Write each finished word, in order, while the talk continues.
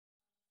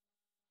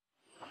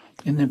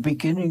In the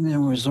beginning, there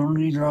was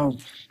only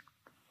love.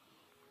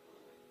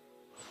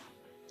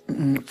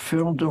 And it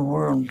filled the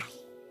world.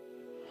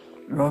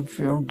 Love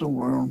filled the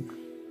world.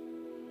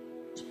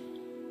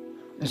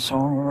 It's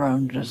all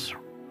around us,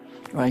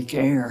 like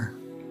air.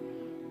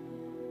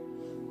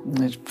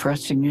 And it's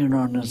pressing in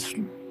on us,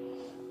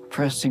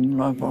 pressing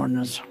love on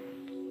us.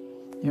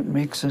 It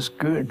makes us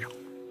good.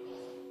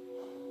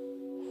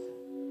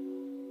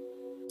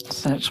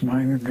 That's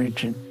my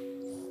religion.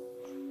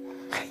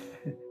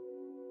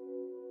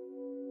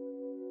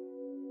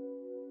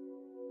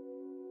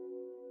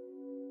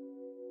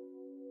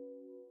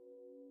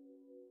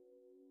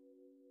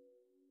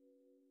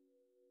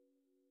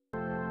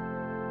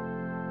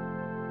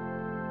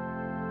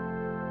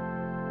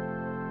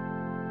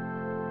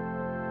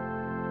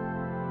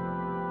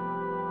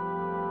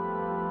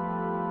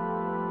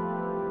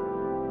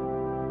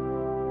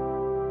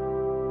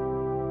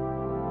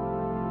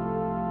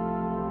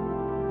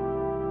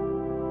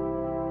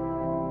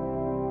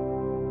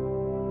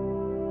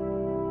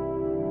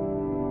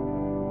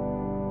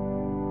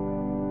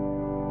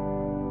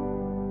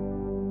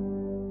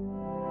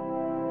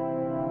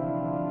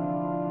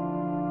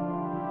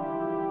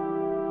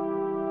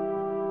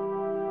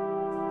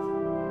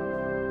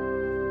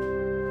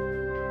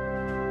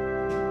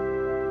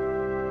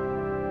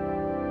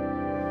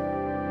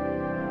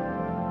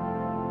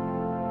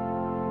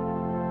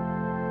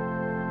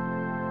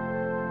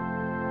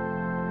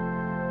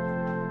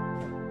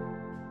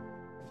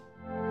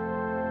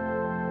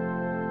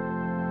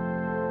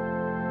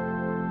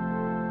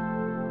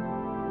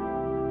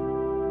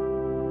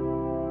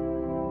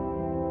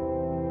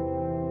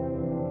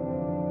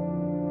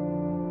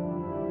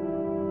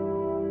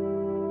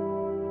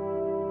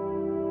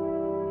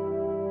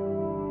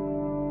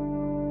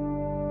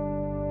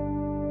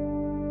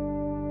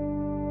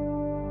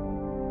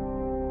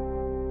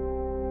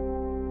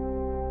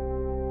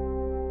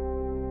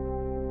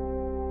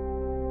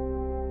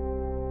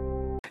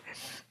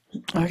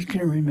 I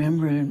can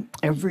remember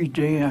every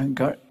day I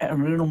got a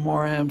little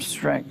more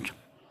abstract.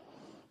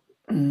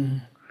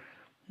 And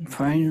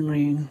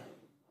finally,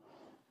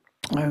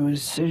 I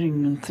was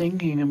sitting and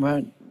thinking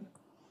about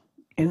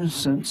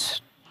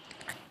innocence.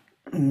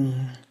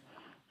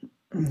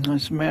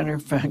 As a matter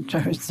of fact,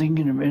 I was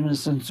thinking of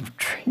innocence of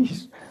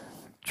trees.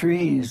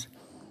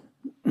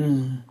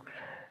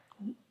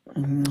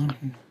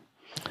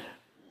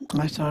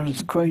 I thought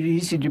it's quite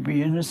easy to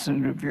be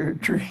innocent if you're a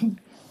tree.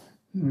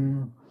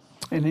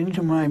 And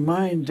into my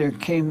mind there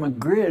came a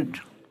grid,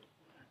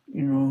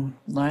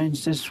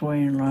 lines this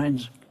way and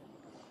lines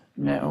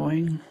that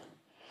way.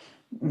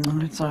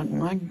 And I thought,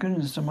 my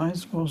goodness, am I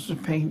supposed to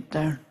paint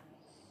that?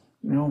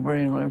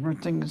 Nobody will ever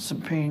think it's a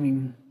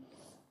painting.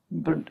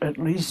 But at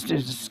least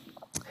it's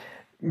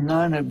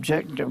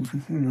non-objective,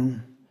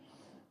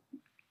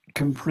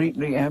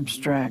 completely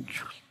abstract.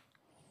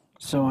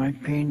 So I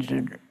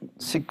painted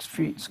 6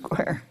 feet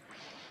square.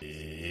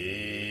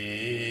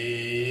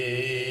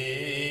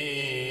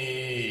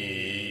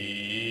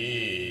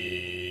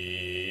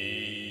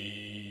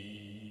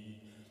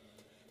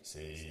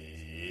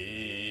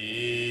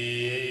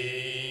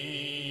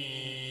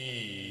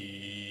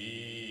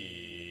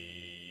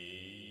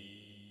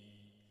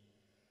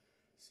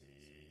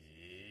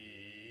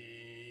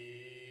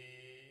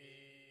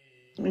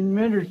 In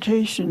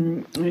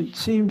meditation, it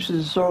seems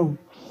as though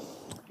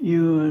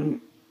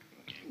you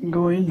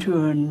go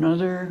into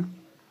another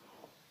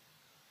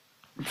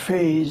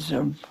phase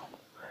of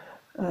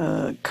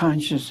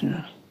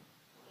consciousness.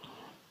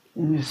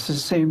 And it's the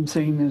same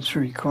thing that's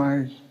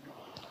required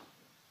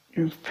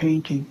of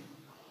painting,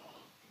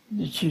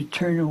 that you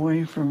turn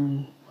away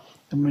from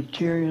the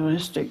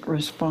materialistic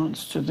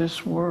response to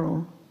this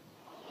world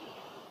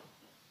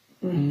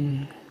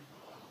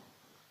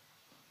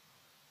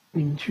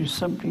into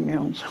something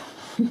else.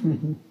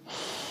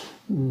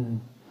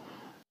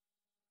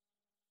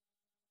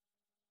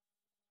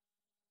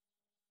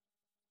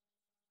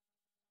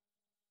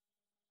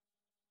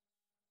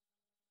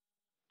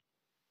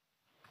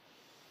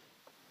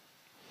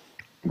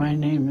 My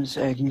name is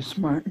Agnes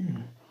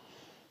Martin,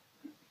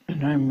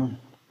 and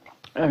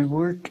I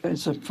work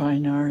as a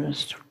fine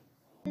artist.